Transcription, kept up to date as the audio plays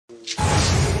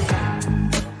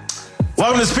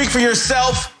Welcome to Speak for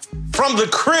Yourself from the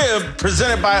Crib,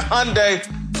 presented by Hyundai.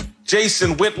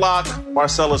 Jason Whitlock,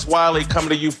 Marcellus Wiley, coming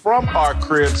to you from our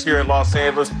cribs here in Los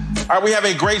Angeles. All right, we have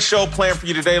a great show planned for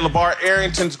you today. LeVar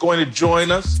Arrington's going to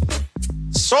join us.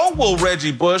 So will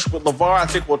Reggie Bush. With LeVar, I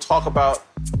think we'll talk about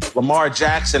Lamar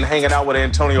Jackson hanging out with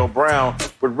Antonio Brown.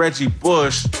 With Reggie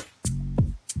Bush,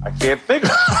 I can't think.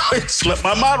 It slipped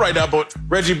my mind right now, but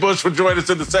Reggie Bush will join us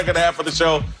in the second half of the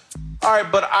show. All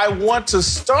right, but I want to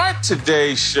start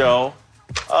today's show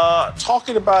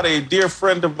talking about a dear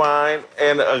friend of mine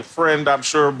and a friend I'm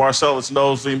sure Marcellus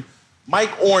knows him, Mike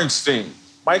Ornstein.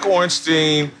 Mike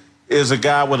Ornstein is a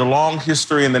guy with a long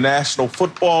history in the National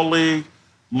Football League.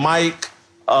 Mike,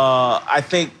 I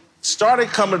think, started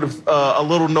coming to a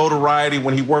little notoriety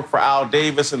when he worked for Al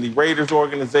Davis and the Raiders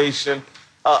organization.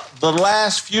 The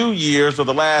last few years, or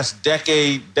the last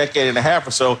decade and a half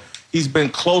or so, he's been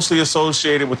closely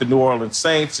associated with the New Orleans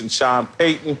Saints and Sean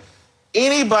Payton.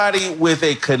 Anybody with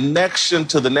a connection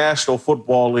to the National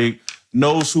Football League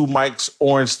knows who Mike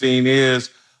Ornstein is.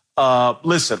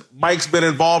 Listen, Mike's been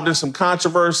involved in some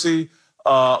controversy,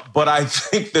 but I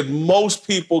think that most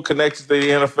people connected to the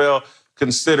NFL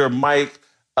consider Mike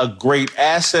a great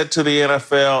asset to the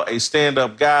NFL, a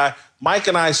stand-up guy. Mike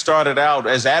and I started out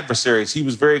as adversaries. He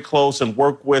was very close and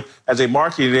worked with as a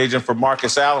marketing agent for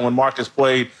Marcus Allen when Marcus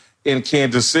played in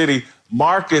Kansas City.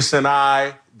 Marcus and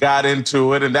I got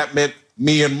into it, and that meant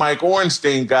me and Mike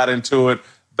Ornstein got into it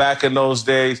back in those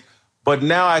days. But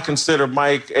now I consider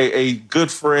Mike a good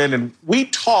friend, and we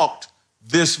talked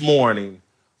this morning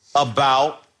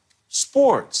about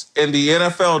sports and the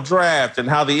NFL draft and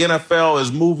how the NFL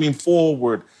is moving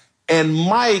forward. And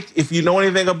Mike, if you know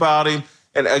anything about him,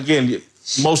 and again,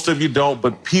 most of you don't,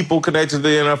 but people connected to the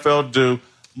NFL do,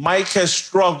 Mike has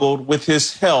struggled with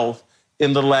his health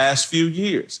in the last few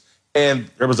years. And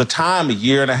there was a time, a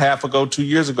year and a half ago, 2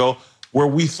 years ago, where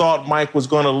we thought Mike was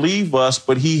going to leave us,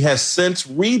 but he has since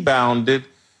rebounded.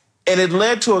 And it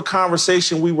led to a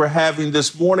conversation we were having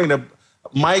this morning,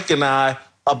 Mike and I,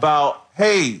 about,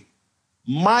 hey,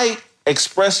 Mike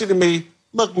expressing to me,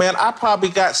 look, man, I probably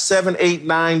got 7, 8,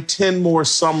 9, 10 more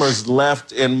summers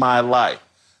left in my life.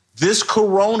 This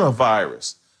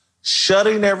coronavirus,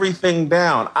 shutting everything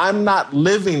down. I'm not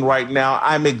living right now.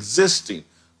 I'm existing.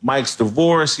 Mike's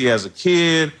divorced. He has a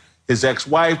kid. His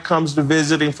ex-wife comes to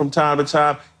visit him from time to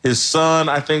time. His son,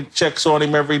 I think, checks on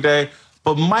him every day.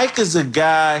 But Mike is a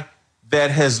guy that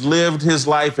has lived his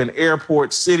life in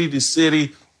airport, city to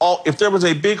city. If there was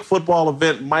a big football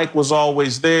event, Mike was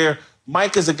always there.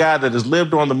 Mike is a guy that has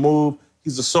lived on the move.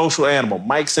 He's a social animal.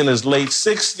 Mike's in his late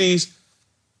 60s.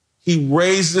 He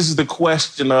raises the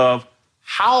question of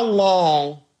how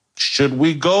long should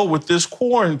we go with this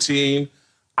quarantine?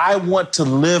 I want to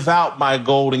live out my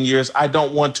golden years. I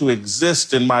don't want to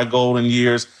exist in my golden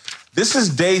years. This is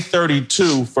day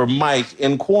 32 for Mike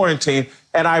in quarantine.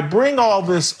 And I bring all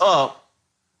this up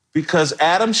because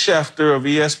Adam Schefter of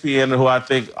ESPN, who I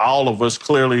think all of us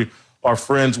clearly are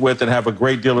friends with and have a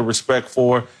great deal of respect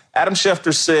for, Adam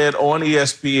Schefter said on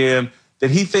ESPN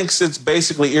that he thinks it's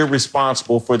basically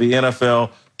irresponsible for the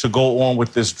NFL to go on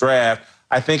with this draft.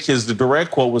 I think the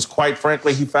direct quote was, quite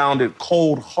frankly, he found it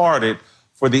cold-hearted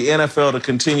for the NFL to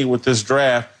continue with this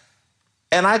draft.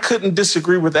 And I couldn't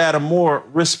disagree with Adam more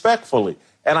respectfully.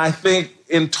 And I think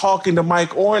in talking to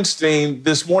Mike Ornstein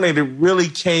this morning, it really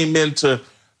came into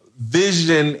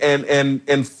vision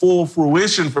and full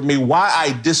fruition for me why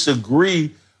I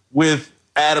disagree with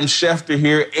Adam Schefter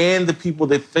here and the people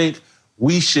that think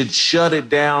we should shut it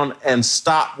down and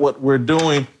stop what we're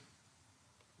doing.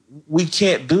 We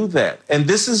can't do that. And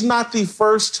this is not the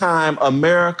first time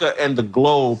America and the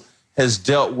globe has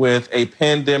dealt with a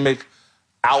pandemic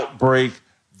outbreak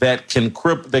that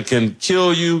can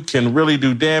kill you, can really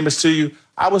do damage to you.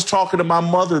 I was talking to my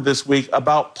mother this week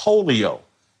about polio.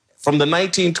 From the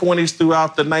 1920s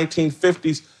throughout the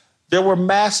 1950s, there were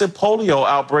massive polio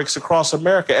outbreaks across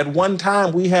America. At one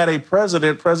time, we had a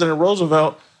president, President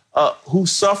Roosevelt, who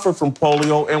suffered from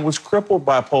polio and was crippled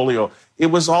by polio. It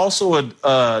was also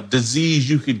a disease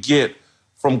you could get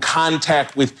from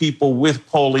contact with people with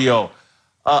polio.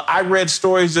 I read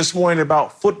stories this morning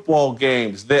about football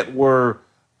games that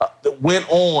went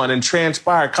on and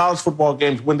transpired, college football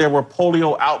games, when there were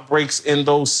polio outbreaks in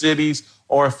those cities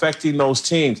or affecting those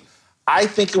teams. I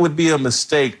think it would be a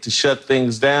mistake to shut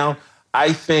things down.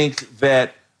 I think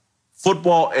that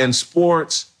football and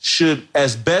sports should,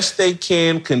 as best they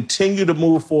can, continue to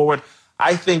move forward.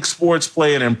 I think sports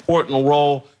play an important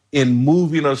role in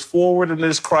moving us forward in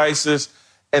this crisis.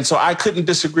 And so I couldn't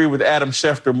disagree with Adam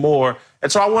Schefter more.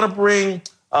 And so I want to bring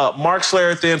Mark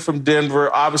Schlereth in from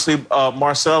Denver. Obviously,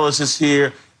 Marcellus is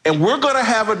here And we're going to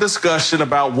have a discussion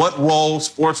about what role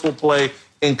sports will play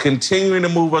in continuing to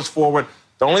move us forward.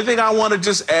 The only thing I want to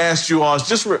just ask you all is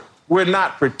just we're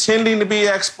not pretending to be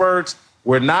experts.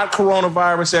 We're not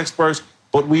coronavirus experts,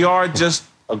 but we are just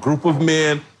a group of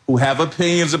men who have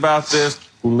opinions about this,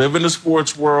 who live in the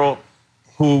sports world,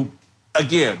 who,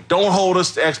 again, don't hold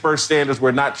us to expert standards.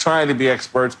 We're not trying to be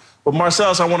experts. But,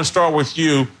 Marcellus, I want to start with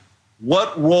you.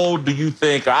 What role do you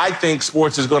think? I think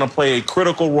sports is going to play a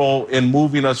critical role in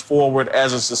moving us forward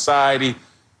as a society.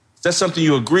 Is that something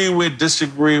you agree with,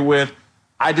 disagree with?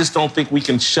 I just don't think we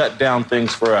can shut down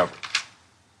things forever.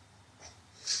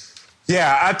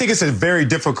 Yeah, I think it's a very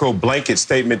difficult blanket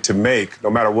statement to make, no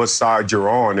matter what side you're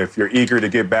on. If you're eager to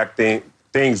get back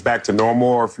things back to normal,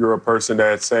 or if you're a person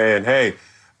that's saying, hey,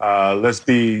 let's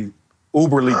be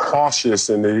uber cautious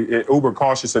in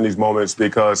these moments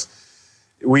because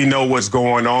we know what's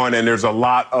going on and there's a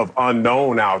lot of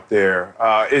unknown out there.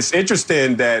 It's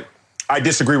interesting that I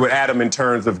disagree with Adam in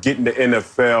terms of getting the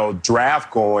NFL draft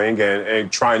going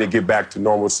and trying to get back to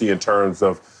normalcy in terms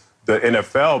of the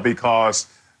NFL because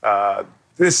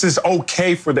this is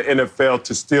okay for the NFL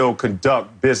to still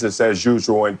conduct business as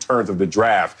usual in terms of the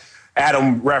draft.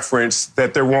 Adam referenced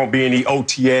that there won't be any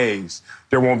OTAs,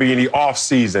 there won't be any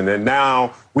offseason, and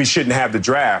now we shouldn't have the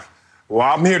draft. Well,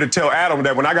 I'm here to tell Adam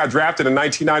that when I got drafted in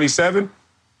 1997,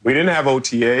 we didn't have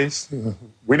OTAs.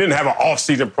 We didn't have an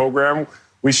offseason program.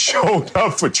 We showed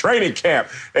up for training camp.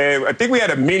 And I think we had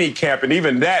a mini camp, and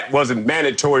even that wasn't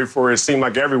mandatory for, it seemed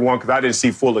like, everyone because I didn't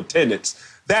see full attendance.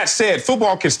 That said,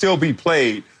 football can still be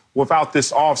played without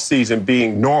this offseason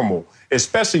being normal,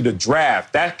 especially the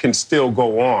draft. That can still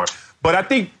go on. But I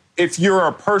think if you're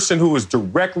a person who is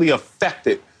directly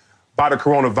affected by the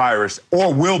coronavirus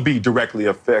or will be directly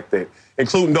affected,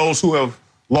 including those who have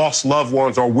lost loved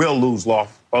ones or will lose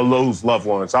loved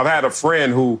ones. I've had a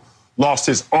friend who lost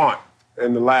his aunt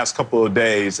in the last couple of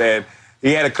days, and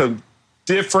he had a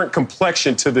different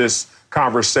complexion to this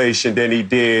conversation than he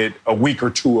did a week or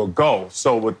two ago.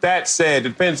 So with that said, it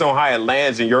depends on how it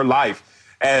lands in your life,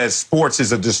 as sports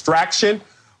is a distraction,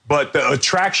 but the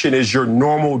attraction is your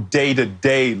normal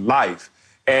day-to-day life.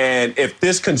 And if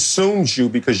this consumes you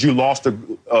because you lost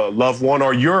a loved one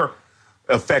or you're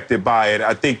affected by it,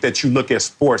 I think that you look at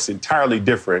sports entirely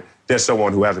different than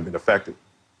someone who hasn't been affected.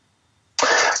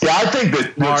 Yeah, I think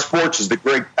that sports is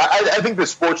I think that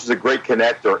sports is a great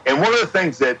connector. And one of the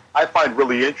things that I find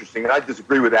really interesting, and I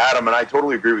disagree with Adam, and I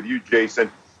totally agree with you,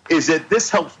 Jason, is that this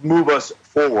helps move us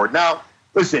forward. Now,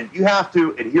 listen, you have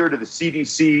to adhere to the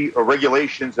CDC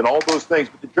regulations and all those things,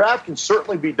 but the draft can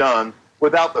certainly be done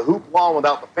without the hoopla,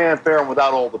 without the fanfare, and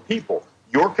without all the people.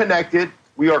 You're connected.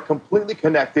 We are completely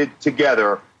connected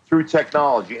together through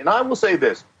technology. And I will say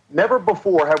this, never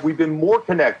before have we been more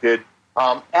connected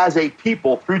as a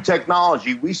people through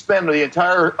technology. We spend the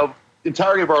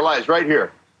entirety of our lives right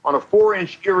here on a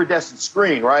 4-inch iridescent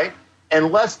screen, right?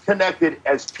 And less connected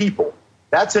as people.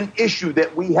 That's an issue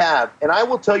that we have. And I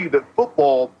will tell you that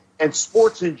football and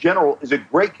sports in general is a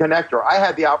great connector. I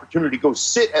had the opportunity to go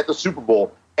sit at the Super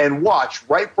Bowl and watch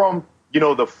right from, the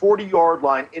 40-yard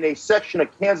line in a section of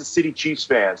Kansas City Chiefs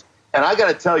fans. And I got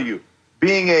to tell you,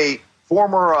 being a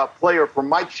former player for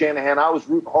Mike Shanahan, I was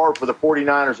rooting hard for the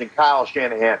 49ers and Kyle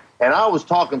Shanahan. And I was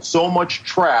talking so much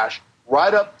trash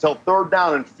right up till 3rd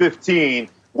down and 15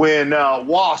 when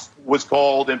WASP was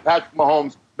called and Patrick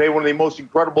Mahomes made one of the most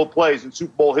incredible plays in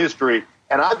Super Bowl history.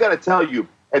 And I've got to tell you,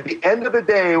 at the end of the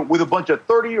day, with a bunch of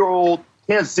 30-year-old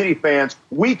Kansas City fans,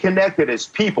 we connected as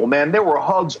people, man. There were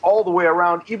hugs all the way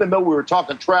around. Even though we were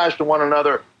talking trash to one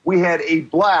another, we had a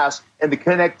blast. And the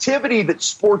connectivity that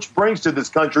sports brings to this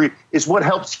country is what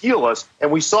helps heal us.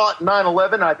 And we saw it in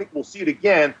 9/11, and I think we'll see it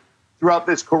again throughout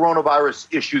this coronavirus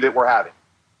issue that we're having.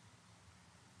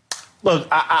 Look,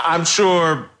 I'm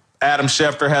sure Adam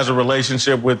Schefter has a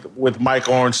relationship with Mike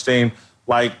Ornstein,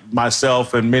 like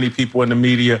myself and many people in the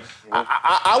media.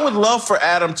 I would love for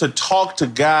Adam to talk to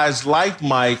guys like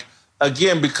Mike,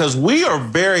 again, because we are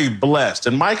very blessed.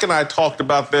 And Mike and I talked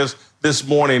about this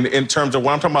morning in terms of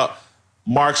when I'm talking about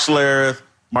Mark Schlereth,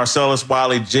 Marcellus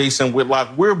Wiley, Jason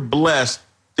Whitlock. We're blessed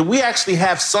that we actually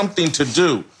have something to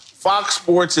do. Fox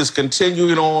Sports is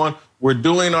continuing on. We're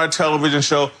doing our television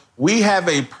show. We have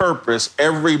a purpose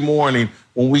every morning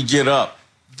when we get up.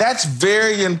 That's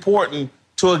very important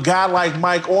to a guy like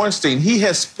Mike Ornstein. He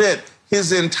has spent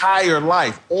his entire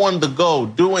life on the go,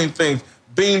 doing things,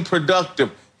 being productive,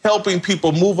 helping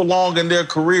people move along in their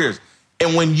careers.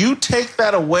 And when you take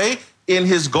that away in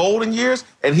his golden years,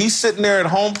 and he's sitting there at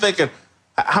home thinking,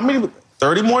 how many,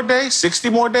 30 more days, 60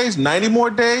 more days, 90 more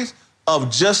days of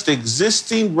just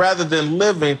existing rather than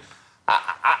living,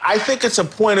 I think it's a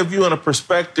point of view and a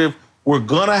perspective we're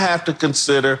going to have to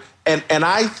consider, and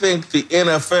I think the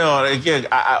NFL, and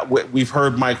again, we've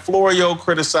heard Mike Florio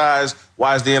criticize,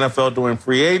 why is the NFL doing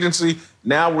free agency?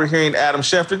 Now we're hearing Adam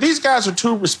Schefter. These guys are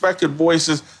two respected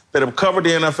voices that have covered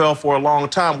the NFL for a long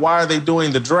time. Why are they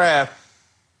doing the draft?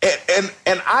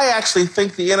 And I actually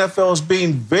think the NFL is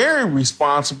being very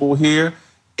responsible here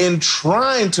in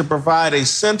trying to provide a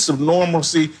sense of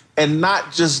normalcy and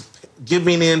not just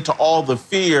giving in to all the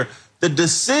fear. The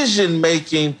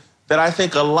decision-making that I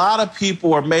think a lot of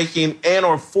people are making and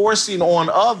are forcing on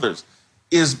others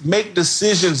is make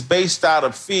decisions based out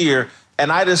of fear, and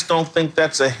I just don't think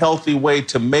that's a healthy way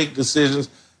to make decisions.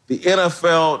 The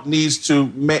NFL needs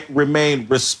to remain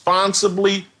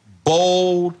responsibly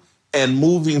bold and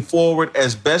moving forward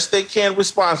as best they can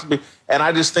responsibly, and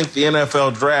I just think the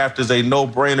NFL draft is a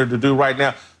no-brainer to do right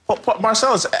now.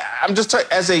 Marcellus, I'm just telling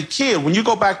you, as a kid, when you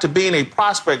go back to being a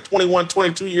prospect, 21,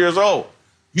 22 years old,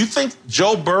 you think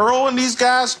Joe Burrow and these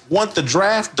guys want the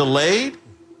draft delayed?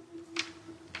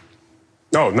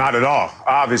 No, not at all.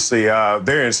 Obviously, they're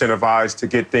incentivized to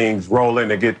get things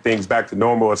rolling and get things back to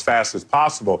normal as fast as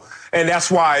possible. And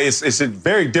that's why it's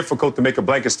very difficult to make a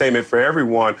blanket statement for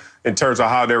everyone in terms of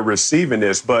how they're receiving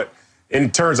this. But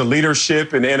in terms of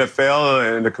leadership in the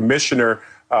NFL and the commissioner,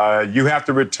 you have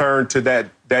to return to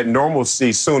that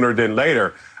normalcy sooner than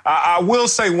later. I will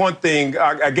say one thing,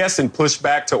 I guess in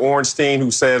pushback to Ornstein, who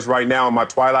says right now in my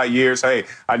twilight years, hey,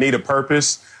 I need a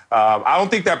purpose. I don't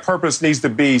think that purpose needs to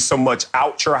be so much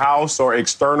out your house or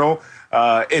external.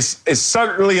 It's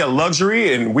certainly a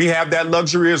luxury, and we have that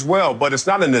luxury as well, but it's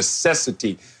not a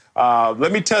necessity.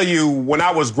 Let me tell you, when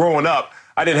I was growing up,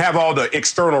 I didn't have all the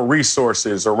external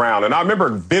resources around. And I remember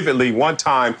vividly one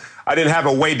time I didn't have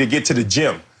a way to get to the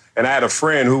gym. And I had a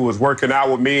friend who was working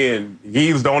out with me, and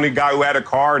he was the only guy who had a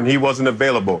car, and he wasn't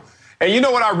available. And you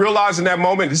know what I realized in that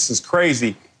moment? This is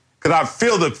crazy. Because I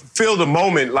feel the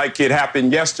moment like it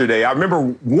happened yesterday. I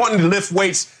remember wanting to lift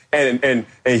weights and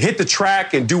hit the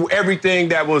track and do everything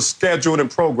that was scheduled and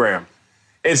programmed.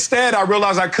 Instead, I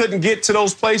realized I couldn't get to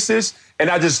those places, and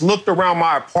I just looked around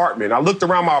my apartment. I looked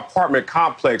around my apartment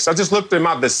complex. I just looked in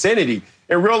my vicinity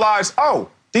and realized, oh,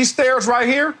 these stairs right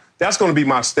here, that's going to be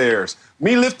my stairs.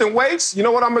 Me lifting weights, you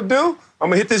know what I'm going to do? I'm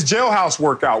going to hit this jailhouse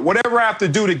workout, whatever I have to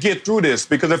do to get through this.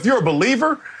 Because if you're a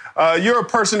believer, you're a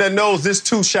person that knows this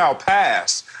too shall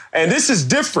pass. And this is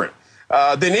different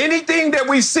than anything that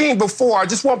we've seen before. I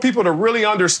just want people to really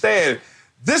understand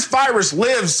this virus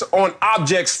lives on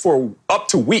objects for up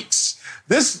to weeks.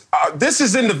 This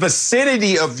is in the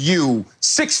vicinity of you,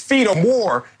 6 feet or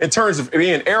more in terms of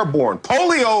being airborne.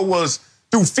 Polio was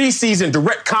through feces and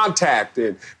direct contact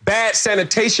and bad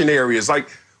sanitation areas. Like,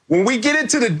 when we get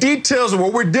into the details of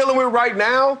what we're dealing with right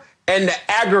now and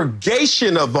the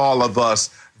aggregation of all of us,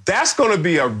 that's going to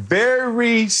be a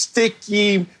very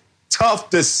sticky, tough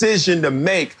decision to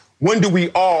make. When do we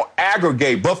all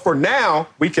aggregate? But for now,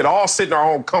 we can all sit in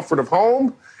our own comfort of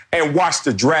home and watch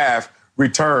the draft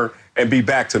return and be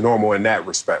back to normal in that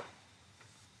respect.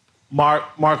 Mark,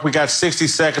 we got 60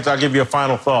 seconds. I'll give you a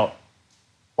final thought.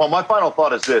 Well, my final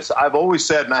thought is this. I've always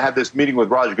said, and I had this meeting with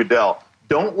Roger Goodell,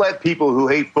 don't let people who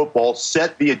hate football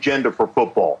set the agenda for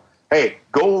football. Hey,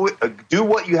 go do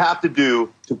what you have to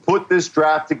do to put this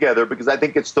draft together, because I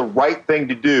think it's the right thing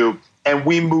to do, and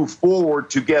we move forward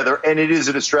together, and it is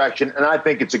a distraction, and I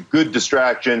think it's a good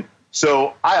distraction.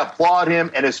 So I applaud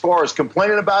him, and as far as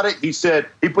complaining about it, he said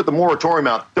he put the moratorium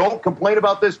out. Don't complain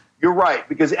about this. You're right,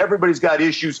 because everybody's got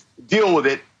issues. Deal with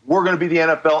it. We're going to be the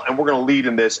NFL, and we're going to lead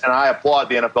in this, and I applaud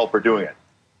the NFL for doing it.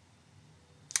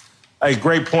 Hey,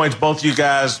 great points, both of you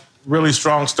guys. Really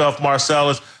strong stuff,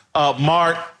 Marcellus.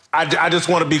 Mark, I just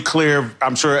want to be clear.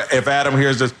 I'm sure if Adam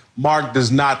hears this, Mark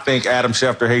does not think Adam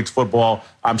Schefter hates football.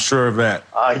 I'm sure of that.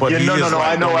 But he is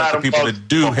I know Adam. People that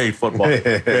do hate football.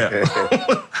 Yeah.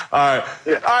 All right.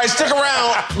 Yeah. All right, stick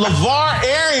around. LeVar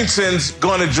Arrington's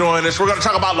going to join us. We're going to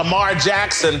talk about Lamar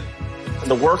Jackson and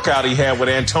the workout he had with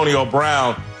Antonio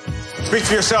Brown. Speak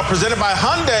for yourself, presented by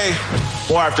Hyundai.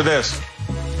 More after this.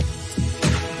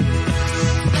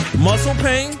 Muscle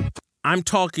pain? I'm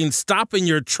talking stop in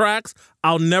your tracks.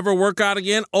 I'll never work out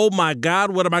again. Oh, my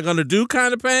God, what am I going to do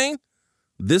kind of pain?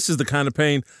 This is the kind of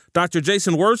pain Dr.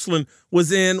 Jason Wersland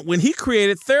was in when he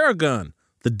created Theragun,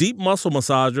 the deep muscle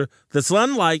massager that's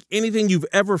unlike anything you've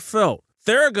ever felt.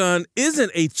 Theragun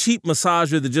isn't a cheap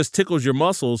massager that just tickles your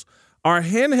muscles. Our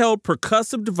handheld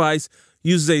percussive device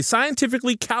uses a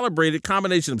scientifically calibrated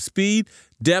combination of speed,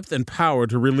 depth, and power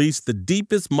to release the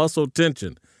deepest muscle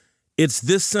tension. It's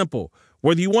this simple.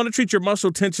 Whether you want to treat your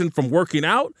muscle tension from working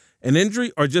out, an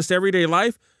injury, or just everyday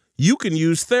life, you can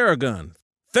use Theragun.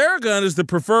 Theragun is the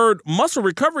preferred muscle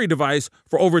recovery device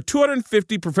for over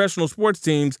 250 professional sports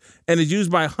teams and is used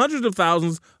by hundreds of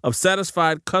thousands of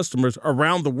satisfied customers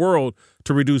around the world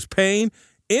to reduce pain,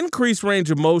 increase range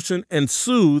of motion, and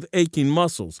soothe aching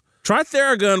muscles. Try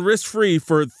Theragun risk-free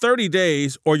for 30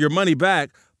 days or your money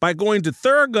back by going to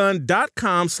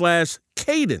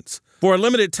Theragun.com/cadence. For a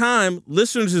limited time,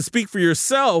 listeners who speak for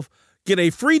yourself get a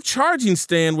free charging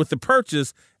stand with the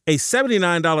purchase, a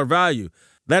 $79 value.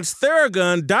 That's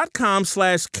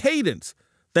Theragun.com/cadence.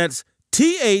 That's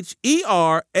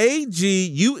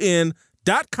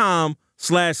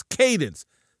THERAGUN.com/cadence.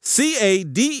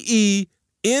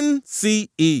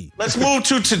 CADENCE. Let's move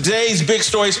to today's big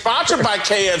story, sponsored by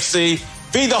KFC.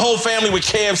 Feed the whole family with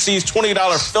KFC's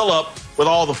 $20 fill-up with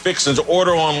all the fixings.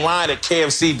 Order online at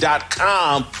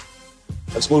KFC.com.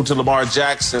 Let's move to Lamar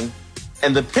Jackson.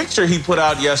 And the picture he put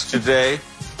out yesterday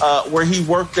where he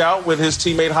worked out with his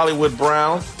teammate Hollywood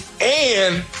Brown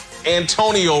and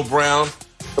Antonio Brown,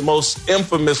 the most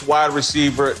infamous wide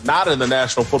receiver not in the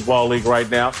National Football League right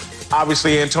now.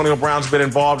 Obviously, Antonio Brown's been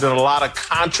involved in a lot of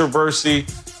controversy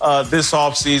this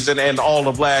offseason and all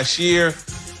of last year.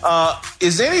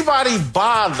 Is anybody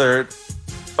bothered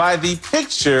by the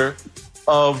picture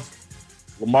of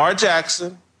Lamar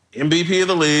Jackson, MVP of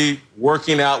the league,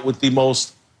 working out with the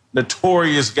most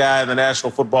notorious guy in the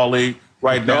National Football League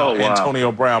right now,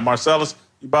 Antonio Brown? Marcellus,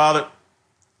 you bothered?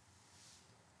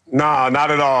 Nah,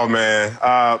 not at all,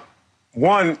 man.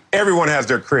 One, everyone has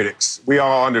their critics. We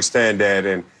all understand that.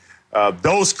 And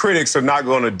those critics are not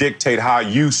going to dictate how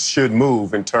you should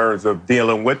move in terms of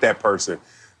dealing with that person.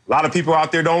 A lot of people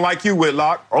out there don't like you,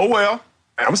 Whitlock. Oh, well,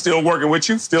 I'm still working with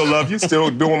you, still love you,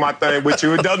 still doing my thing with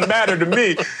you. It doesn't matter to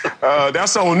me.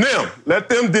 That's on them. Let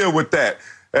them deal with that.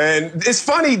 And it's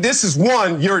funny, this is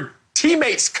your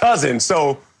teammate's cousin.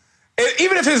 So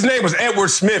even if his name was Edward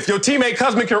Smith, your teammate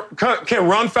cousin can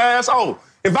run fast. Oh,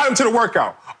 invite him to the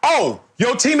workout. Oh,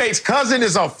 your teammate's cousin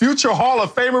is a future Hall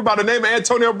of Famer by the name of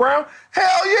Antonio Brown?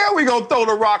 Hell yeah, we gonna throw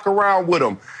the rock around with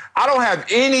him. I don't have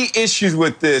any issues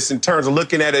with this in terms of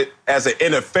looking at it as an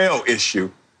NFL issue.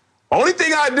 Only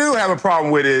thing I do have a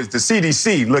problem with is the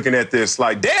CDC looking at this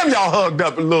like, damn, y'all hugged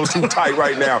up a little too tight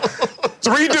right now.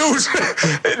 Three dudes,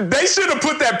 they should have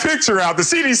put that picture out. The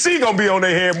CDC gonna be on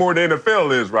their head more than the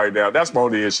NFL is right now. That's my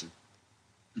only issue.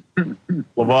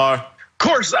 Lamar? Of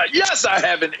course, yes, I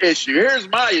have an issue. Here's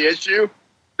my issue.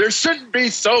 There shouldn't be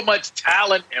so much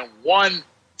talent in one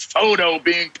photo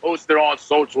being posted on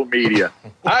social media.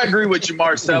 I agree with you,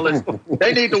 Marcellus.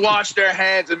 They need to wash their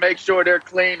hands and make sure they're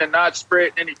clean and not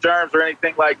spreading any germs or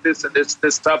anything like this in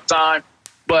this tough time.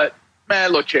 But,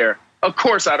 man, look here. Of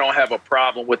course I don't have a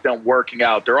problem with them working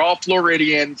out. They're all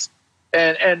Floridians.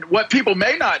 And what people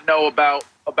may not know about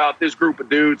this group of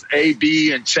dudes,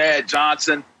 AB and Chad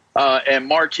Johnson and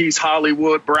Marquise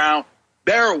Hollywood Brown,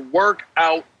 they're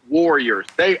workout warriors.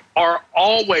 They are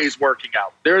always working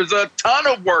out. There's a ton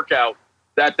of workout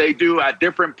that they do at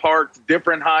different parks,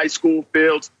 different high school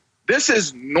fields. This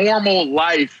is normal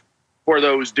life for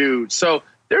those dudes. So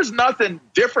there's nothing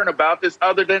different about this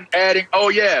other than adding,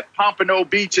 Pompano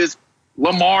Beach's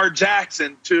Lamar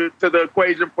Jackson to the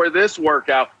equation for this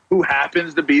workout, who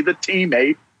happens to be the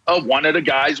teammate of one of the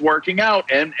guys working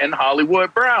out and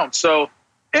Hollywood Brown. So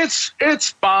it's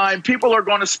fine. People are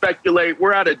going to speculate.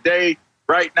 We're at a day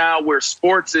right now where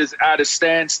sports is at a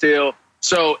standstill,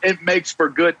 so it makes for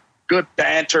good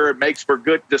banter. It makes for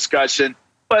good discussion.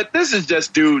 But this is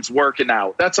just dudes working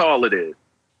out. That's all it is.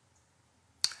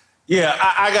 Yeah,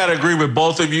 I got to agree with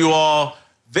both of you all.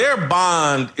 Their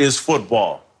bond is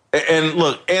football. And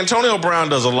look, Antonio Brown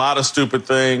does a lot of stupid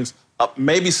things,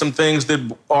 maybe some things that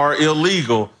are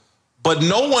illegal, but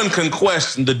no one can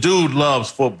question the dude loves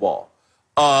football.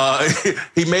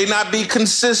 He may not be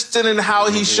consistent in how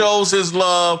he shows his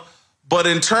love, but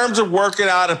in terms of working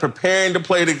out and preparing to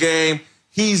play the game,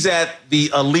 he's at the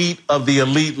elite of the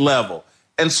elite level.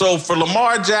 And so for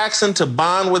Lamar Jackson to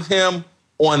bond with him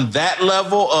on that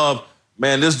level of,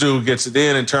 man, this dude gets it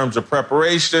in terms of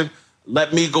preparation.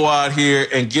 Let me go out here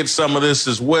and get some of this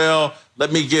as well.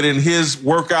 Let me get in his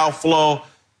workout flow.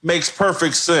 Makes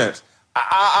perfect sense.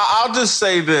 I'll just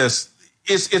say this.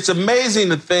 It's amazing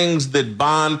the things that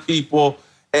bond people,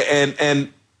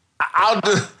 and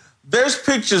there's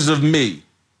pictures of me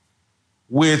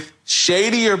with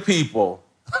shadier people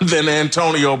than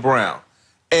Antonio Brown,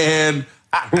 and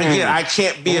I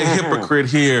can't be a hypocrite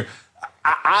here.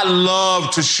 I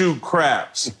love to shoot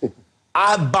craps.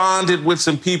 I bonded with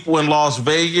some people in Las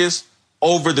Vegas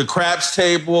over the craps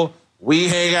table. We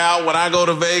hang out when I go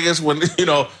to Vegas.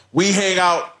 We hang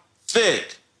out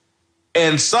thick.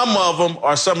 And some of them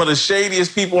are some of the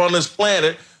shadiest people on this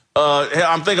planet.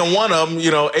 I'm thinking one of them,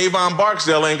 Avon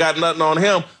Barksdale ain't got nothing on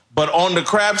him. But on the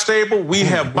craps table, we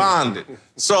have bonded.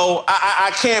 So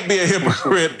I can't be a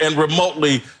hypocrite and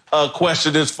remotely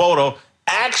question this photo.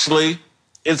 Actually,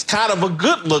 it's kind of a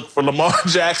good look for Lamar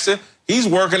Jackson. He's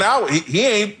working out. He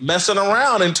ain't messing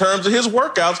around in terms of his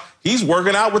workouts. He's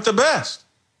working out with the best.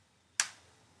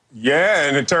 Yeah,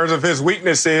 and in terms of his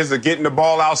weaknesses of getting the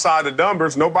ball outside the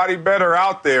numbers, nobody better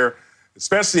out there,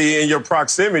 especially in your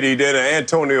proximity, than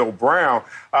Antonio Brown.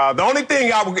 The only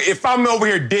thing, if I'm over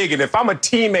here digging, if I'm a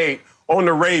teammate on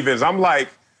the Ravens, I'm like,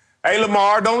 hey,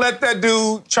 Lamar, don't let that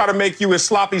dude try to make you his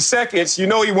sloppy seconds. You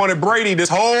know he wanted Brady this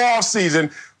whole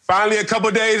offseason. Finally, a couple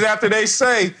of days after they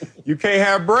say you can't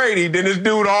have Brady, then this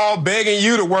dude all begging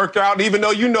you to work out, even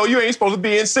though you know you ain't supposed to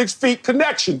be in 6 feet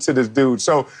connection to this dude.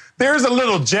 So there's a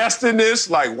little jest in this,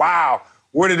 like, wow,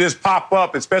 where did this pop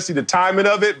up, especially the timing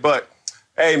of it? But,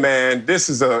 hey, man, this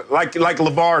is like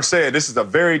LeVar said, this is a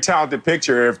very talented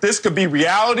picture. If this could be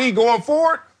reality going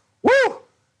forward, woo,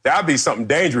 that'd be something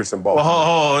dangerous in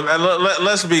Baltimore.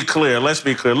 Let's be clear. Let's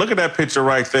be clear. Look at that picture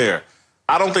right there.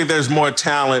 I don't think there's more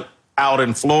talent out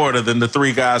in Florida than the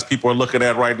 3 guys people are looking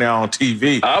at right now on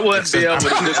TV. I wouldn't be able to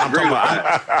disagree with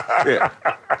that.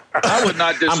 I would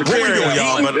not disagree with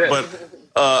y'all,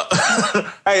 but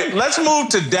hey, let's move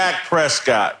to Dak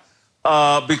Prescott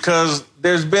because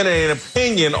there's been an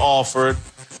opinion offered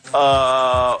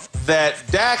that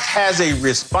Dak has a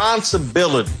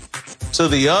responsibility to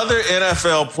the other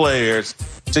NFL players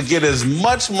to get as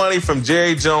much money from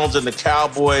Jerry Jones and the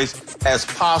Cowboys as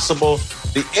possible.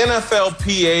 The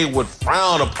NFLPA would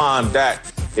frown upon Dak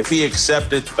if he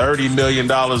accepted $30 million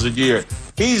a year.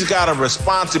 He's got a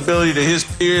responsibility to his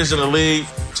peers in the league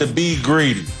to be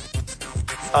greedy.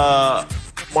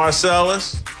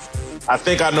 Marcellus, I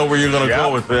think I know where you're going to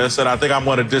go with this, and I think I'm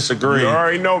going to disagree. You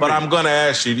already know me. But I'm going to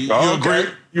ask you,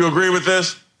 you agree with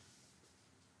this?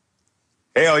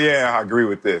 Hell yeah, I agree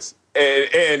with this.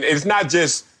 And it's not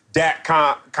just that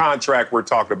contract we're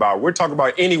talking about. We're talking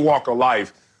about any walk of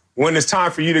life. When it's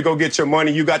time for you to go get your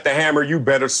money, you got the hammer, you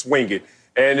better swing it.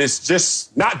 And it's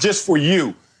just not just for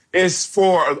you. It's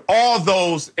for all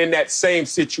those in that same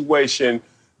situation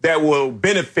that will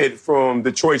benefit from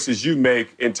the choices you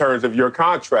make in terms of your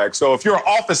contract. So if you're an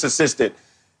office assistant,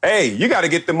 hey, you got to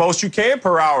get the most you can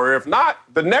per hour. If not,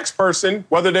 the next person,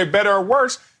 whether they're better or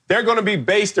worse, they're going to be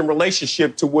based in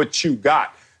relationship to what you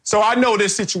got. So I know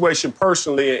this situation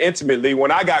personally and intimately.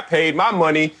 When I got paid my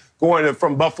money going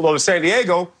from Buffalo to San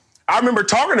Diego, I remember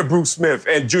talking to Bruce Smith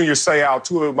and Junior Seau,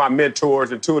 2 of my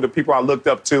mentors and 2 of the people I looked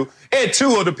up to, and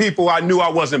 2 of the people I knew I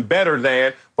wasn't better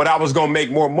than, but I was going to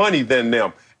make more money than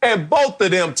them. And both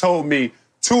of them told me,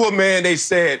 Tua, man, they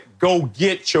said, go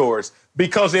get yours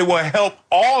because it will help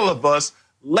all of us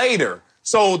later.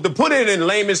 So to put it in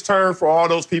layman's terms for all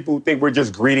those people who think we're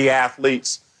just greedy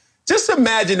athletes, just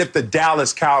imagine if the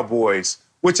Dallas Cowboys,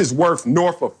 which is worth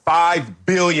north of $5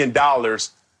 billion,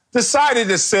 decided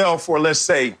to sell for, let's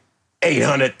say,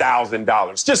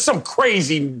 $800,000, just some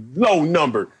crazy low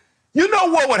number. You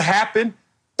know what would happen?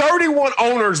 31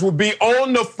 owners would be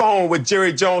on the phone with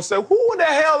Jerry Jones saying, who in the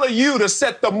hell are you to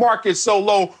set the market so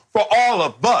low for all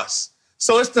of us?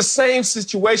 So it's the same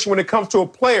situation when it comes to a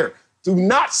player. Do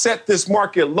not set this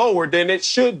market lower than it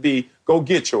should be. Go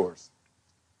get yours.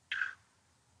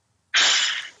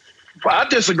 I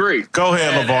disagree. Go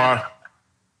ahead, LeVar.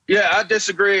 Yeah, I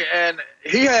disagree. And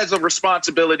he has a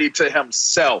responsibility to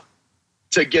himself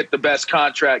to get the best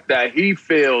contract that he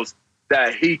feels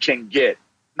that he can get.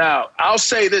 Now, I'll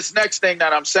say this next thing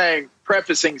that I'm saying,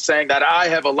 prefacing saying that I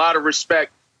have a lot of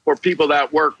respect for people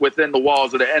that work within the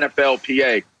walls of the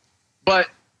NFLPA. But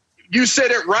you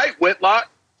said it right, Whitlock.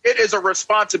 It is a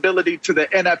responsibility to the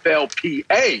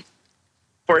NFLPA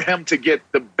for him to get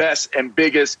the best and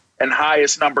biggest and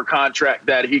highest number contract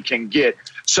that he can get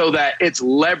so that it's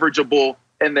leverageable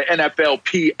and the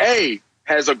NFLPA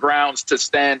has a grounds to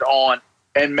stand on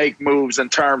and make moves in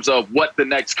terms of what the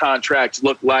next contracts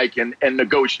look like and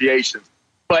negotiations.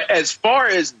 But as far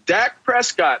as Dak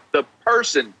Prescott, the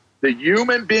person, the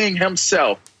human being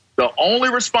himself, the only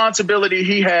responsibility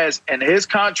he has in his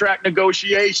contract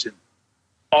negotiation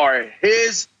are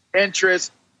his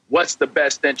interests. What's the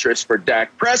best interest for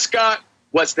Dak Prescott?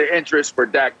 What's the interest for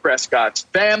Dak Prescott's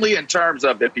family in terms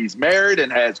of if he's married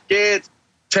and has kids?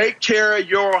 Take care of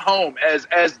your home. As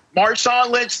Marshawn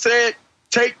Lynch said,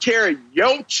 take care of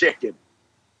your chicken.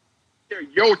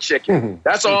 Your chicken.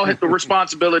 That's all the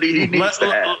responsibility he needs to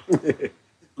have.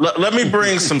 Let me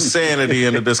bring some sanity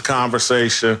into this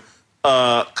conversation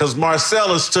because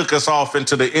Marcellus took us off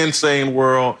into the insane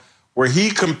world where he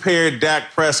compared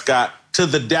Dak Prescott to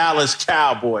the Dallas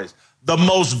Cowboys. the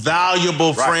most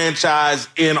valuable franchise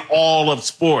in all of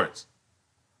sports.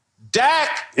 Dak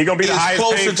He's gonna be the highest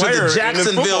closer paid to player the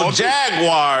Jacksonville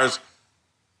Jaguars.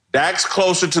 Dak's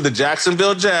closer to the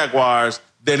Jacksonville Jaguars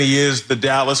than he is the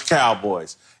Dallas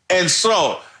Cowboys. And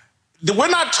so we're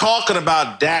not talking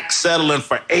about Dak settling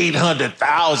for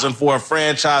 $800,000 for a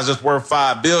franchise that's worth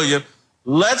 $5 billion.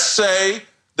 Let's say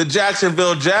the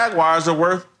Jacksonville Jaguars are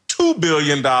worth $2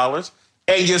 billion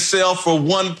and you sell for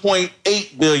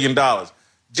 $1.8 billion.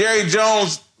 Jerry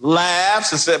Jones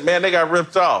laughs and said, man, they got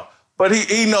ripped off. But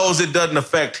he knows it doesn't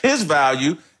affect his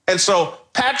value. And so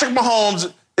Patrick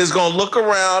Mahomes is going to look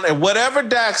around, and whatever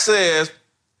Dak says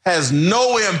has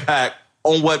no impact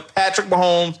on what Patrick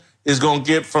Mahomes is going to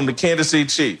get from the Kansas City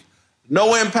Chiefs.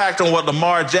 No impact on what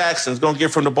Lamar Jackson is going to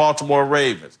get from the Baltimore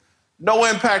Ravens. No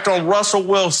impact on Russell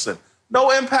Wilson. No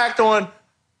impact on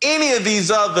any of these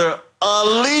other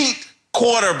elite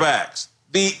quarterbacks.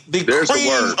 The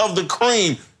cream of the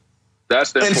cream.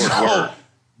 That's the important word.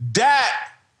 Dak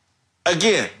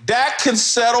can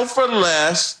settle for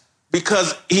less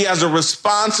because he has a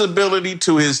responsibility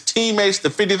to his teammates, the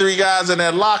 53 guys in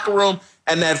that locker room,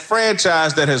 and that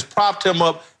franchise that has propped him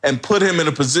up and put him in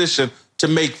a position to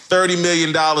make $30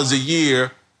 million a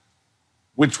year,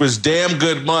 which was damn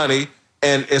good money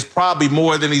and is probably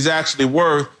more than he's actually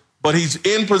worth. But he's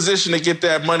in position to get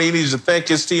that money. He needs to thank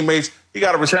his teammates. He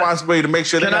got a responsibility to make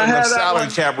sure they got enough salary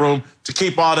cap room to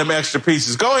keep all them extra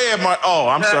pieces. Go ahead, Mark. Oh,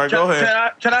 I'm sorry. Go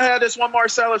ahead. Can I have this one,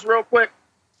 Marcellus, real quick?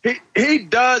 He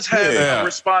does have a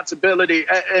responsibility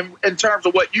in terms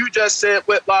of what you just said,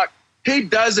 Whitlock. He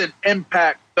doesn't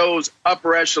impact those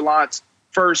upper echelons,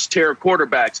 first-tier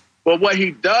quarterbacks. But what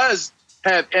he does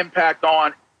have impact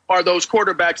on are those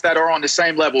quarterbacks that are on the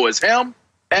same level as him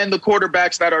and the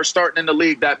quarterbacks that are starting in the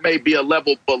league that may be a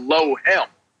level below him.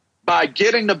 By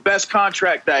getting the best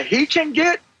contract that he can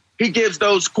get, he gives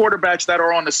those quarterbacks that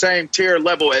are on the same tier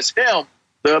level as him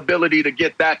the ability to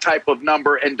get that type of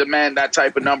number and demand that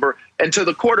type of number. And to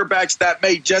the quarterbacks that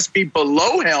may just be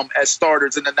below him as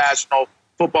starters in the National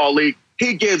Football League,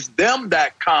 he gives them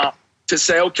that comp to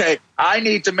say, okay, I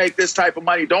need to make this type of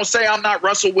money. Don't say I'm not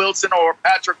Russell Wilson or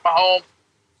Patrick Mahomes.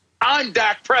 I'm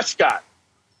Dak Prescott.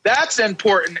 That's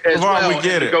important as well. We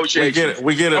get it.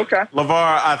 We get it. Okay.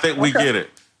 LeVar, I think we get it.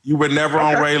 You were never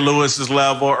on Ray Lewis's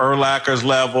level, Urlacher's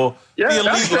level, the elite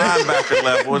linebacker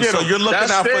level. And so you're looking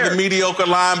out for the mediocre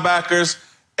linebackers.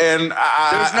 And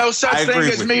there's no such thing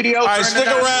as mediocre. All right, stick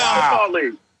around.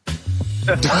 League.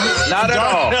 Not at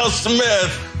all. Aldon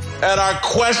Smith and our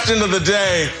question of the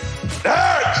day.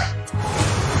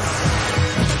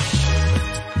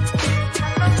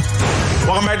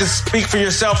 Welcome back to Speak for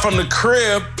Yourself from the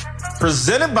Crib,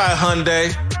 presented by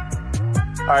Hyundai.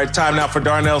 All right, time now for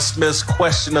Darnell Smith's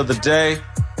question of the day.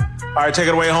 All right, take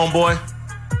it away, homeboy.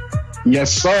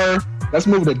 Yes, sir. Let's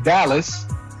move to Dallas,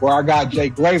 where our guy Jay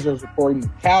Glazer is reporting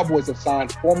the Cowboys have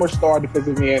signed former star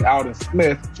defensive end Aldon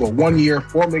Smith to a one-year,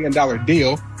 $4 million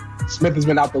deal. Smith has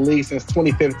been out the league since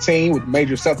 2015 with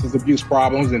major substance abuse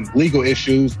problems and legal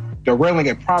issues, derailing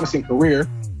a promising career.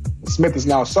 Smith is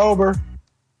now sober,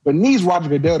 but needs Roger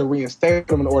Goodell to reinstate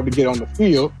him in order to get on the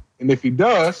field. And if he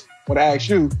does, I want to ask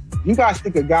you, do you guys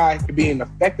think a guy could be an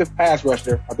effective pass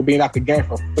rusher after being out the game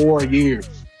for 4 years?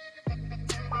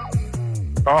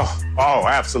 Oh,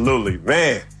 absolutely.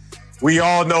 Man, we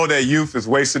all know that youth is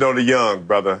wasted on the young,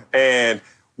 brother. And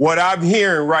what I'm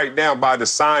hearing right now by the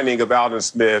signing of Aldon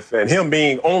Smith and him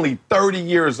being only 30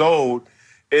 years old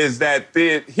is that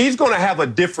he's going to have a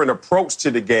different approach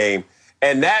to the game,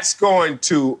 and that's going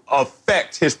to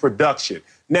affect his production.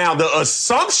 Now, the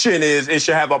assumption is it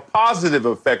should have a positive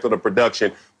effect on the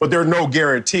production, but there are no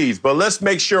guarantees. But let's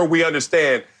make sure we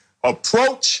understand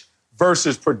approach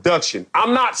versus production.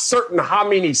 I'm not certain how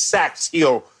many sacks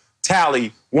he'll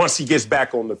tally once he gets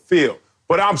back on the field,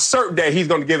 but I'm certain that he's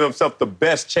going to give himself the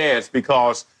best chance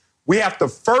because we have to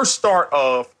first start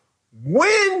off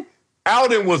when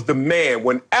Aldon was the man,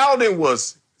 when Aldon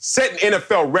was setting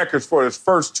NFL records for his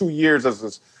first 2 years as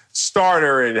a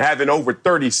starter and having over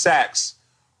 30 sacks.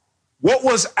 What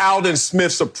was Aldon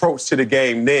Smith's approach to the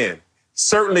game then?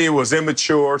 Certainly it was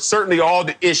immature. Certainly all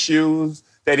the issues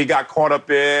that he got caught up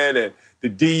in and the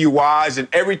DUIs and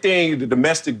everything, the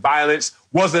domestic violence,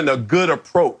 wasn't a good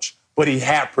approach, but he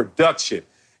had production.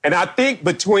 And I think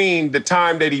between the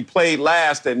time that he played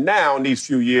last and now in these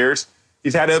few years,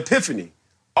 he's had an epiphany.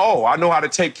 Oh, I know how to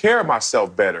take care of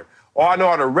myself better. Oh, I know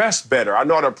how to rest better. I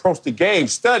know how to approach the game,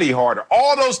 study harder.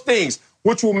 All those things,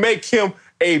 which will make him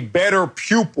a better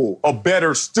pupil, a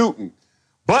better student.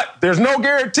 But there's no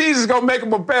guarantees it's going to make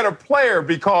him a better player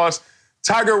because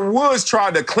Tiger Woods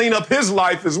tried to clean up his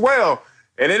life as well.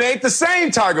 And it ain't the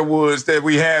same Tiger Woods that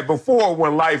we had before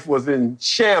when life was in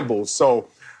shambles. So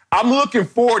I'm looking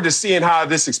forward to seeing how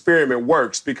this experiment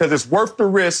works because it's worth the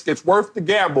risk, it's worth the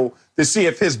gamble to see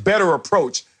if his better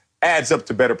approach adds up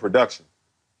to better production.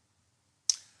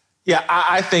 Yeah,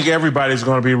 I think everybody's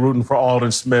going to be rooting for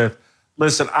Aldon Smith.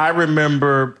 Listen, I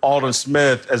remember Aldon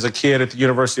Smith as a kid at the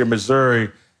University of Missouri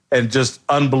and just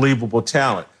unbelievable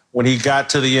talent. When he got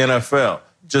to the NFL,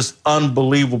 just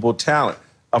unbelievable talent.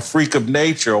 A freak of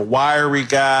nature, a wiry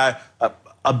guy,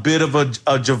 a bit of a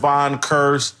Javon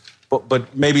Curse,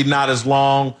 but maybe not as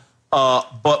long.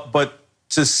 But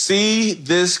to see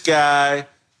this guy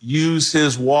use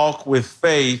his walk with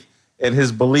faith and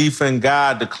his belief in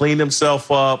God to clean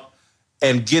himself up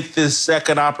and get this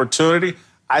second opportunity,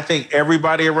 I think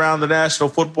everybody around the National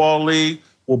Football League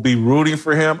will be rooting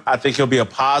for him. I think he'll be a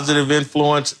positive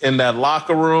influence in that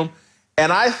locker room.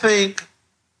 And I think,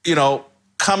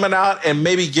 coming out and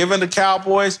maybe giving the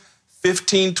Cowboys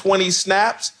 15, 20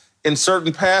 snaps in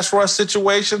certain pass rush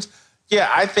situations,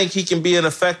 yeah, I think he can be an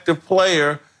effective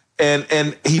player,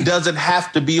 and he doesn't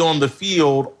have to be on the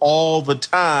field all the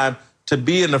time to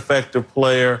be an effective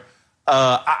player.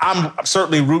 I'm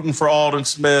certainly rooting for Aldon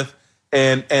Smith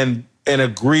and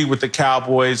agree with the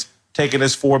Cowboys taking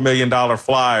this $4 million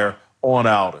flyer on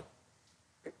Aldon.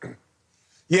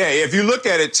 Yeah, if you look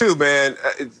at it too, man,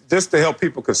 just to help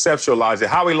people conceptualize it,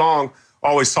 Howie Long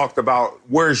always talked about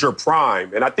where's your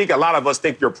prime. And I think a lot of us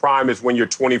think your prime is when you're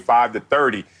 25 to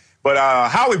 30. But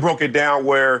Howie broke it down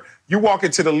where you walk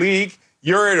into the league,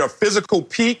 you're at a physical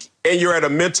peak and you're at a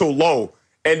mental low.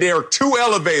 And there are two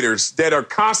elevators that are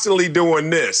constantly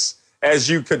doing this as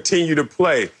you continue to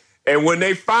play. And when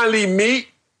they finally meet,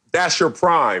 that's your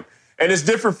prime. And it's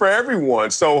different for everyone.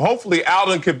 So hopefully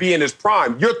Aldon could be in his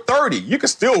prime. You're 30. You can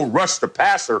still rush the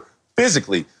passer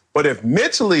physically. But if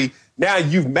mentally now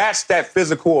you've matched that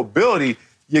physical ability,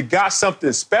 you got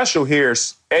something special here.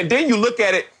 And then you look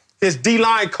at it, his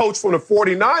D-line coach from the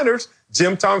 49ers,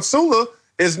 Jim Tomsula,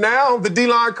 is now the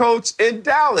D-line coach in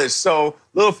Dallas. So a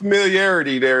little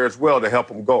familiarity there as well to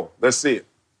help him go. Let's see it.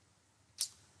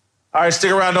 All right,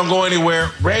 stick around. Don't go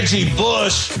anywhere. Reggie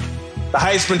Bush, the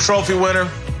Heisman Trophy winner,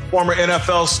 former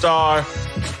NFL star.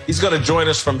 He's going to join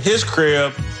us from his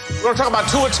crib. We're going to talk about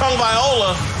Tua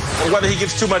Tagovailoa and whether he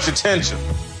gets too much attention.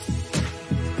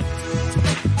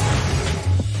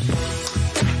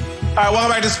 All right,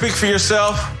 welcome back to Speak for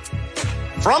Yourself.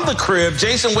 From the crib,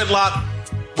 Jason Whitlock,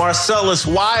 Marcellus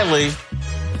Wiley.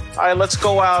 All right, let's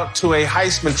go out to a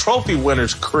Heisman Trophy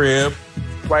winner's crib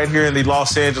right here in the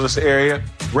Los Angeles area.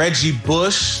 Reggie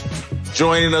Bush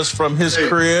joining us from his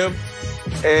crib.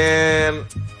 And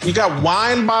you got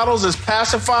wine bottles as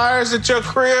pacifiers at your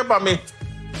crib? I mean,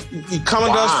 you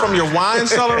coming to us from your wine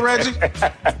cellar, Reggie?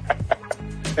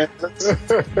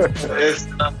 It's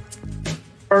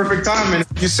perfect timing.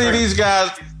 You see these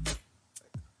guys...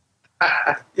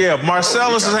 Yeah,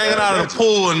 Marcellus is hanging out in a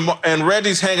pool and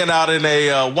Reggie's hanging out in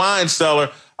a wine cellar.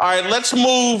 All right, let's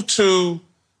move to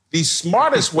the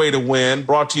smartest way to win,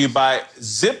 brought to you by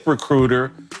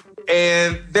ZipRecruiter.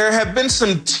 And there have been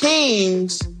some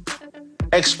teams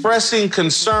expressing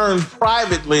concern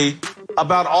privately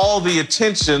about all the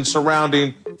attention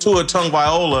surrounding Tua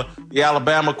Tagovailoa, the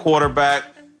Alabama quarterback,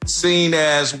 seen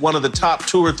as one of the top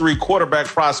 2 or 3 quarterback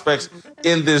prospects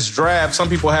in this draft. Some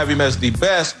people have him as the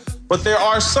best. But there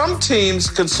are some teams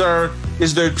concerned,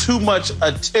 is there too much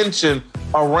attention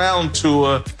around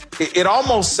Tua? It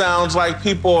almost sounds like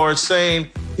people are saying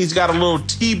he's got a little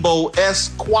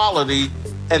Tebow-esque quality,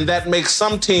 and that makes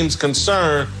some teams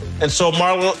concerned. And so,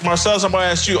 Marcellus, I'm going to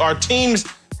ask you, are teams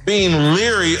being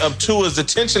leery of Tua's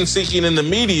attention-seeking in the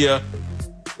media?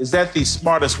 Is that the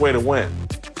smartest way to win?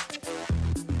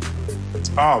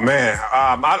 Oh, man,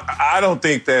 I don't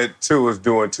think that Tua's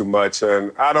doing too much,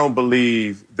 and I don't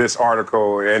believe this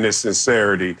article and its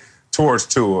sincerity towards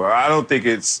Tua. I don't think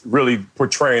it's really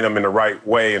portraying him in the right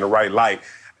way, in the right light.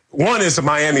 One is the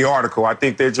Miami article. I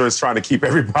think they're just trying to keep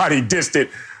everybody distant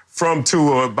from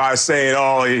Tua by saying,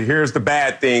 oh, here's the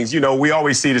bad things. You know, we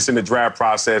always see this in the draft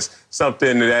process,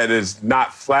 something that is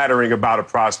not flattering about a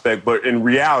prospect, but in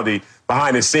reality,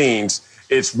 behind the scenes,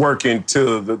 it's working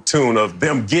to the tune of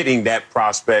them getting that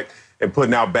prospect and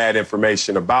putting out bad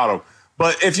information about him.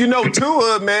 But if you know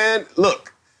Tua, man,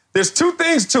 look, there's 2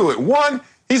 things to it. One,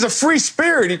 he's a free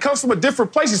spirit. He comes from a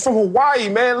different place. He's from Hawaii,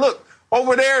 man. Look,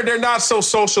 over there, they're not so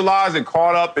socialized and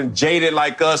caught up and jaded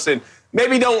like us and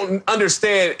maybe don't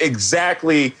understand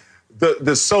exactly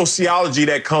the sociology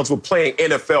that comes with playing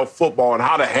NFL football and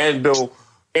how to handle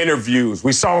interviews.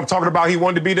 We saw him talking about he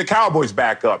wanted to be the Cowboys'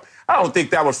 backup. I don't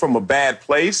think that was from a bad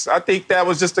place. I think that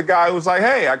was just a guy who was like,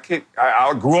 hey,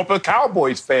 I grew up a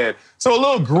Cowboys fan. So a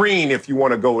little green if you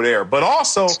want to go there. But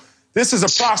also, this is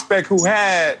a prospect who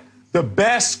had the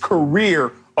best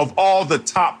career of all the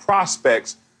top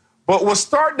prospects, but was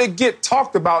starting to get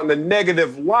talked about in a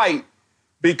negative light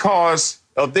because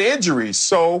of the injuries.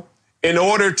 So in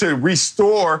order to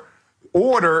restore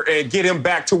order and get him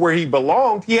back to where he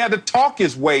belonged, he had to talk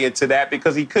his way into that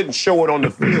because he couldn't show it on the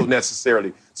field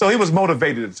necessarily. So he was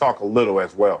motivated to talk a little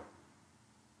as well.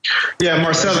 Yeah,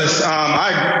 Marcellus,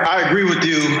 I agree with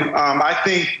you. I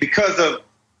think because of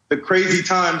the crazy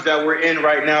times that we're in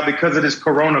right now, because of this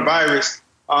coronavirus,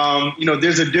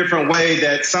 there's a different way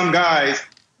that some guys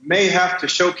may have to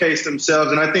showcase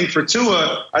themselves. And I think for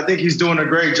Tua, I think he's doing a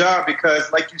great job because,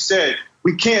 like you said,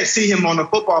 we can't see him on the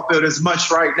football field as much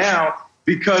right now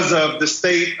because of the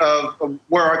state of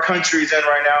where our country is in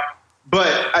right now.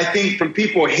 But I think from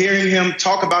people hearing him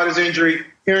talk about his injury,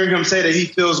 hearing him say that he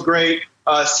feels great,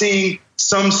 seeing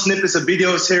some snippets of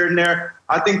videos here and there,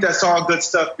 I think that's all good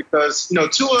stuff because,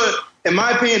 Tua, in my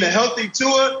opinion, a healthy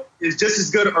Tua is just as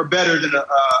good or better than a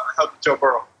healthy Joe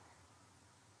Burrow.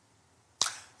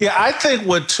 Yeah, I think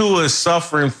what Tua is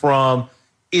suffering from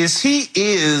is he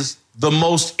is the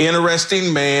most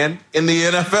interesting man in the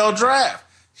NFL draft.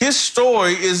 His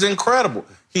story is incredible.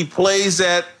 He plays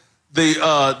at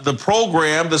the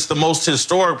program that's the most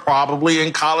historic probably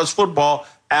in college football,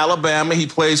 Alabama. He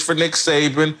plays for Nick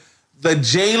Saban. The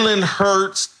Jalen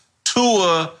Hurts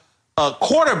Tua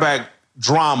quarterback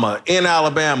drama in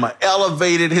Alabama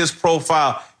elevated his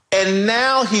profile. And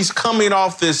now he's coming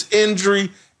off this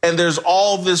injury, and there's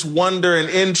all this wonder and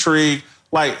intrigue.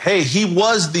 Like, hey, he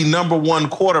was the number one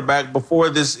quarterback before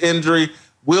this injury.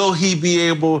 Will he be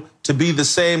able to be the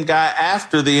same guy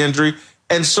after the injury?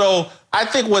 And so I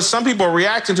think what some people are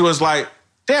reacting to is like,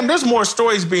 damn, there's more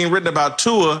stories being written about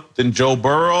Tua than Joe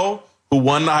Burrow, who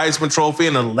won the Heisman Trophy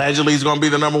and allegedly he's going to be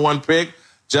the number one pick.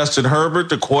 Justin Herbert,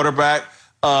 the quarterback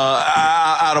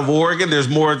out of Oregon. There's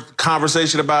more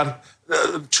conversation about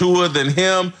Tua than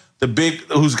him,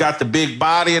 who's got the big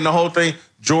body and the whole thing.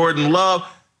 Jordan Love.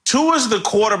 Tua's the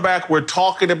quarterback we're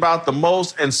talking about the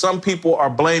most, and some people are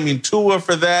blaming Tua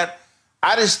for that.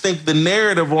 I just think the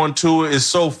narrative on Tua is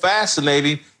so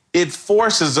fascinating, it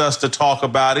forces us to talk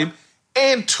about him.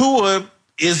 And Tua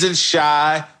isn't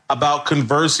shy about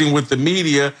conversing with the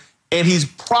media, and he's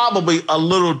probably a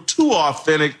little too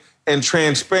authentic and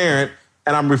transparent,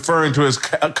 and I'm referring to his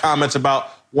comments about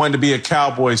wanting to be a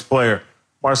Cowboys player.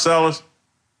 Marcellus?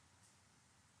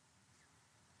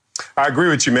 I agree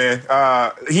with you, man.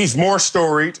 He's more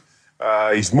storied,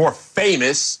 he's more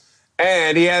famous,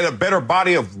 and he had a better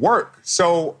body of work.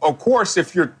 So, of course,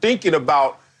 if you're thinking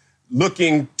about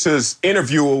looking to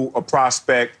interview a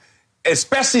prospect,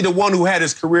 especially the one who had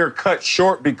his career cut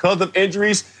short because of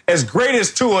injuries, as great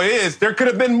as Tua is, there could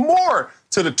have been more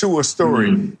to the Tua story.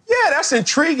 Mm-hmm. Yeah, that's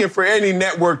intriguing for any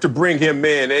network to bring him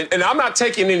in. And I'm not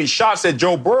taking any shots at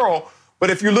Joe Burrow, but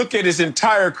if you look at his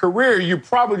entire career, you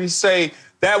probably say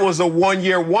that was a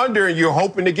one-year wonder and you're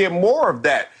hoping to get more of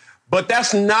that. But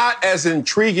that's not as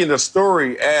intriguing a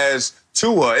story as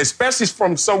Tua, especially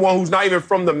from someone who's not even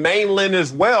from the mainland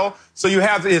as well. So you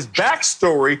have his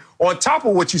backstory on top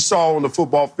of what you saw on the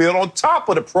football field, on top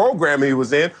of the program he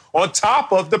was in, on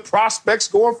top of the prospects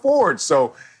going forward.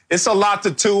 So it's a lot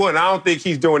to Tua, and I don't think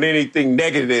he's doing anything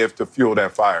negative to fuel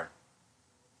that fire.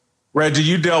 Reggie,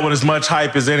 you dealt with as much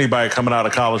hype as anybody coming out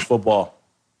of college football.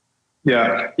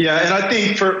 Yeah, and I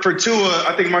think for Tua,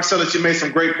 I think, Marcellus, you made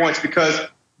some great points because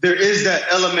there is that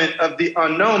element of the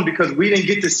unknown because we didn't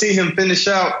get to see him finish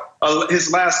out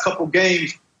his last couple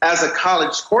games as a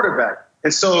college quarterback.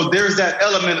 And so there's that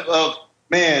element of,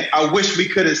 man, I wish we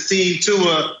could have seen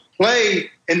Tua play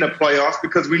in the playoffs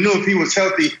because we knew if he was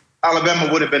healthy,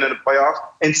 Alabama would have been in the playoffs,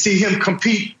 and see him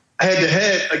compete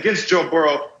head-to-head against Joe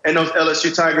Burrow and those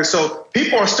LSU Tigers. So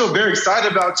people are still very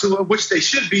excited about Tua, which they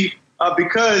should be,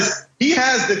 because he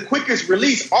has the quickest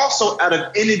release also out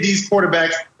of any of these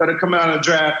quarterbacks that are coming out of the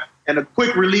draft, and a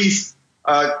quick release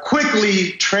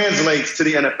quickly translates to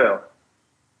the NFL.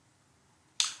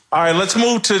 All right, let's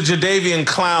move to Jadeveon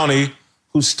Clowney,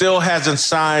 who still hasn't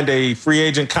signed a free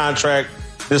agent contract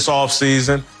this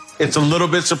offseason. It's a little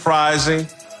bit surprising.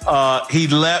 He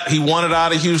wanted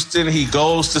out of Houston. He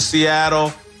goes to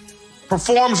Seattle,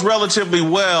 performs relatively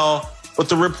well. But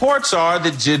the reports are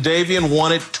that Jadeveon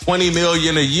wanted $20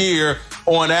 million a year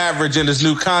on average in his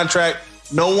new contract.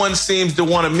 No one seems to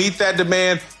want to meet that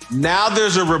demand. Now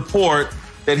there's a report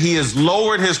that he has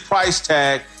lowered his price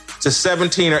tag to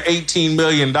 $17 or $18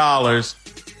 million.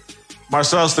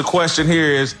 Marcellus, the question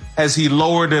here is, has he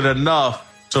lowered it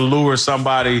enough to lure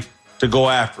somebody to go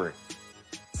after it?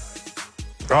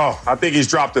 Oh, I think he's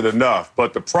dropped it enough.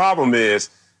 But the problem is,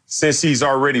 since he's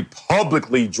already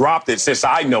publicly dropped it, since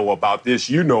I know about this,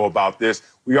 you know about this,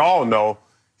 we all know,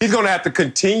 he's going to have to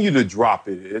continue to drop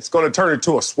it. It's going to turn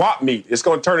into a swap meet. It's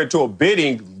going to turn into a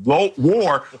bidding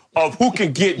war of who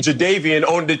can get Jadeveon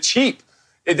on the cheap.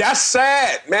 That's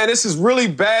sad, man. This is really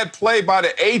bad play by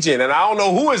the agent, and I don't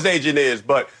know who his agent is,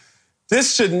 but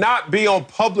this should not be on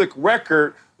public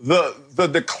record, the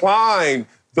decline,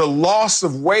 the loss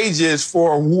of wages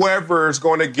for whoever is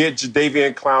going to get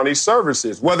Jadeveon Clowney's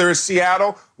services, whether it's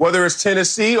Seattle, whether it's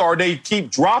Tennessee, or they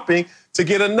keep dropping to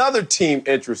get another team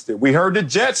interested. We heard the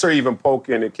Jets are even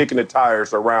poking and kicking the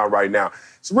tires around right now.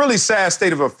 It's a really sad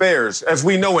state of affairs. As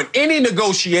we know, in any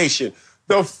negotiation,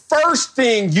 the first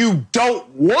thing you don't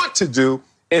want to do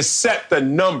is set the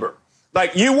number.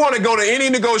 Like, you want to go to any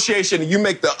negotiation and you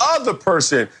make the other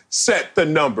person set the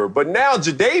number. But now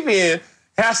Jadeveon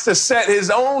has to set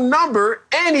his own number,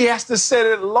 and he has to set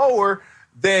it lower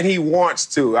than he wants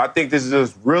to. I think this is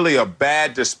just really a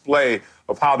bad display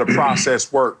of how the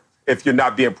process works if you're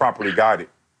not being properly guided.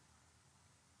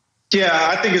 Yeah,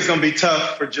 I think it's going to be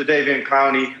tough for Jadeveon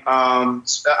Clowney.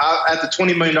 At the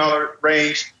 $20 million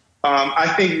range,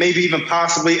 I think maybe even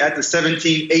possibly at the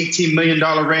 $17, $18 million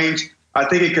range, I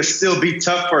think it could still be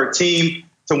tough for a team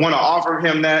to want to offer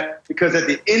him that, because at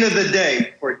the end of the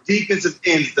day, for defensive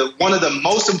ends, one of the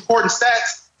most important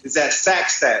stats is that sack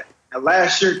stat. And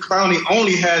last year, Clowney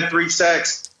only had 3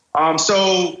 sacks.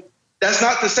 So that's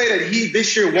not to say that he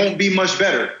this year won't be much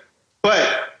better.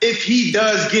 But if he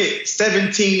does get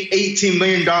 $17, $18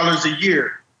 million a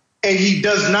year and he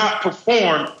does not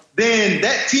perform, then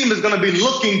that team is going to be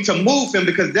looking to move him,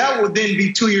 because that will then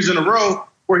be 2 years in a row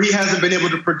where he hasn't been able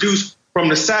to produce from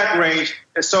the sack range.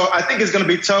 And so I think it's going to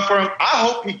be tough for him. I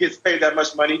hope he gets paid that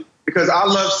much money, because I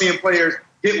love seeing players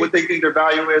get what they think their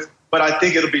value is. But I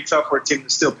think it'll be tough for a team to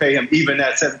still pay him even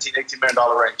at $17, $18 million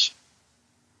range.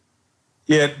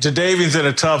 Yeah, Jadeveon's in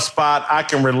a tough spot. I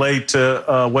can relate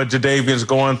to what Jadeveon's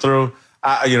going through.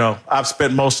 I've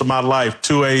spent most of my life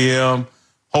 2 a.m.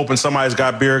 hoping somebody's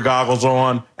got beer goggles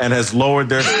on and has lowered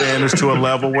their standards to a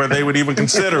level where they would even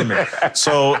consider me.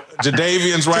 So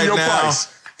Jadeveon's right now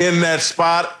in that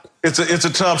spot. It's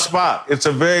a tough spot. It's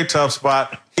a very tough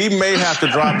spot. He may have to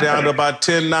drop down to about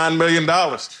 $9 million.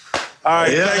 All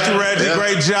right, thank you, Reggie. Yeah.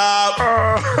 Great job.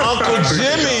 Uncle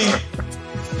Jimmy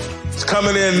is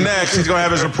coming in next. He's going to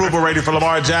have his approval rating for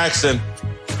Lamar Jackson.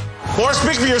 More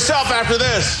Speak for Yourself after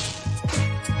this.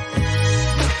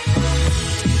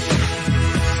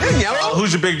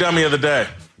 Who's your big dummy of the day?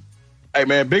 Hey,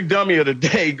 man, big dummy of the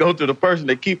day go to the person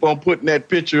that keep on putting that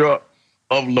picture up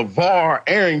of LeVar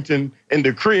Arrington in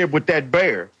the crib with that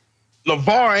bear.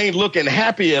 LeVar ain't looking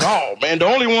happy at all, man. The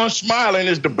only one smiling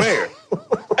is the bear.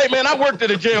 Hey, man, I worked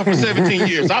at a jail for 17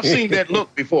 years. I've seen that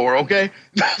look before, okay?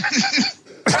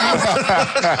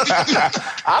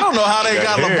 I don't know how they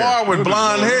got LeVar with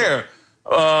blonde hair.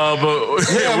 But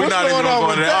we're not even going to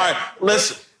go into that. All right,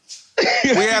 listen. We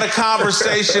had a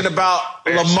conversation about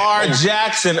Lamar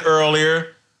Jackson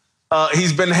earlier.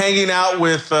 He's been hanging out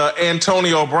with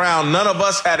Antonio Brown. None of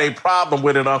us had a problem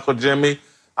with it, Uncle Jimmy.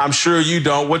 I'm sure you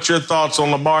don't. What's your thoughts on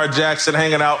Lamar Jackson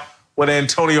hanging out with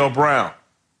Antonio Brown?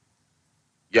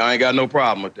 Y'all ain't got no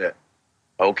problem with that.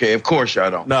 Okay, of course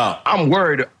y'all don't. No. I'm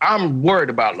worried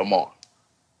about Lamar,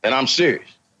 and I'm serious.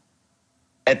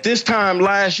 At this time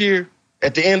last year,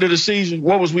 at the end of the season,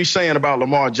 what was we saying about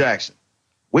Lamar Jackson?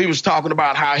 We was talking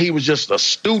about how he was just a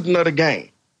student of the game,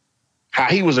 how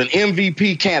he was an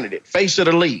MVP candidate, face of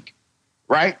the league,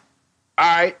 right? All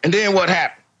right, and then what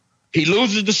happened? He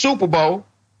loses the Super Bowl,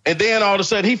 and then all of a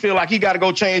sudden he feel like he got to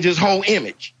go change his whole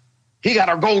image. He got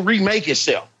to go remake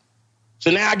himself.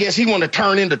 So now I guess he want to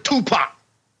turn into Tupac,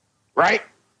 right?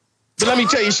 But let me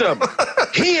tell you something.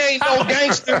 He ain't no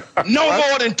gangster no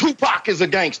more than Tupac is a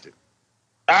gangster,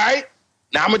 all right?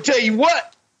 Now I'm going to tell you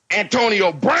what.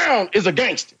 Antonio Brown is a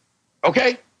gangster,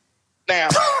 okay? Now,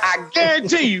 I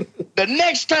guarantee you, the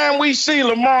next time we see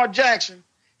Lamar Jackson,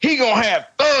 he gonna have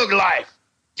Thug Life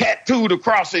tattooed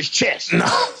across his chest. No.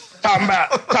 Talking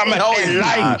about that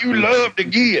life you love to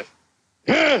give.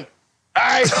 All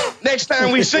right, next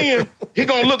time we see him, he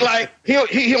gonna look like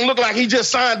he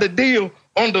just signed a deal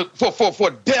on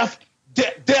for Death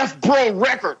Bro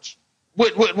Records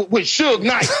with Suge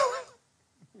Knight.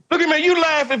 Look at me, you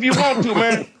laugh if you want to,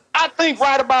 man. I think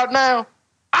right about now,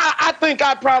 I think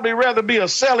I'd probably rather be a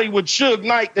celly with Suge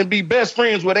Knight than be best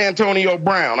friends with Antonio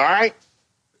Brown, all right?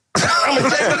 I'm going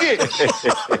to tell you this.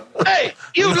 Hey,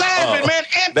 you laughing, man.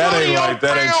 Antonio that ain't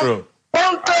Brown true.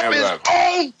 burnt up his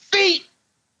own feet.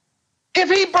 If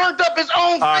he burnt up his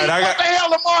own feet, what the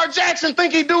hell Lamar Jackson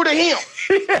think he do to him?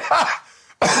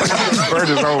 Burnt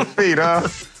his own feet, huh?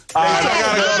 All right, I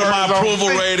got to go to my approval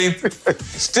rating.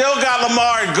 Still got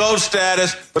Lamar in GOAT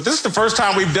status, but this is the first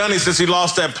time we've done it since he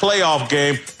lost that playoff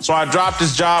game. So I dropped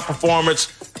his job performance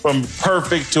from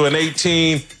perfect to an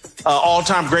 18.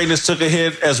 All-time greatness took a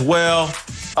hit as well.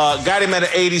 Got him at an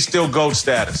 80, still GOAT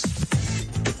status.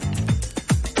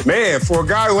 Man, for a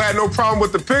guy who had no problem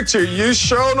with the picture, you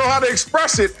sure know how to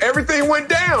express it. Everything went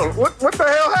down. What the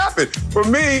hell happened? For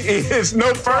me, it's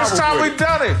no problem. First time we've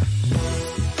done it.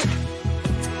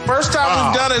 First time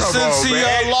we've done it since he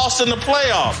lost in the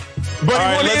playoff. But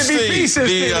he won the MVP since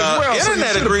then as well. The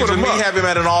internet agrees with me. Have him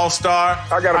at an all-star.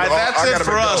 That's it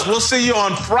for us. We'll see you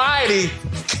on Friday.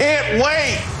 Can't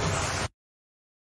wait.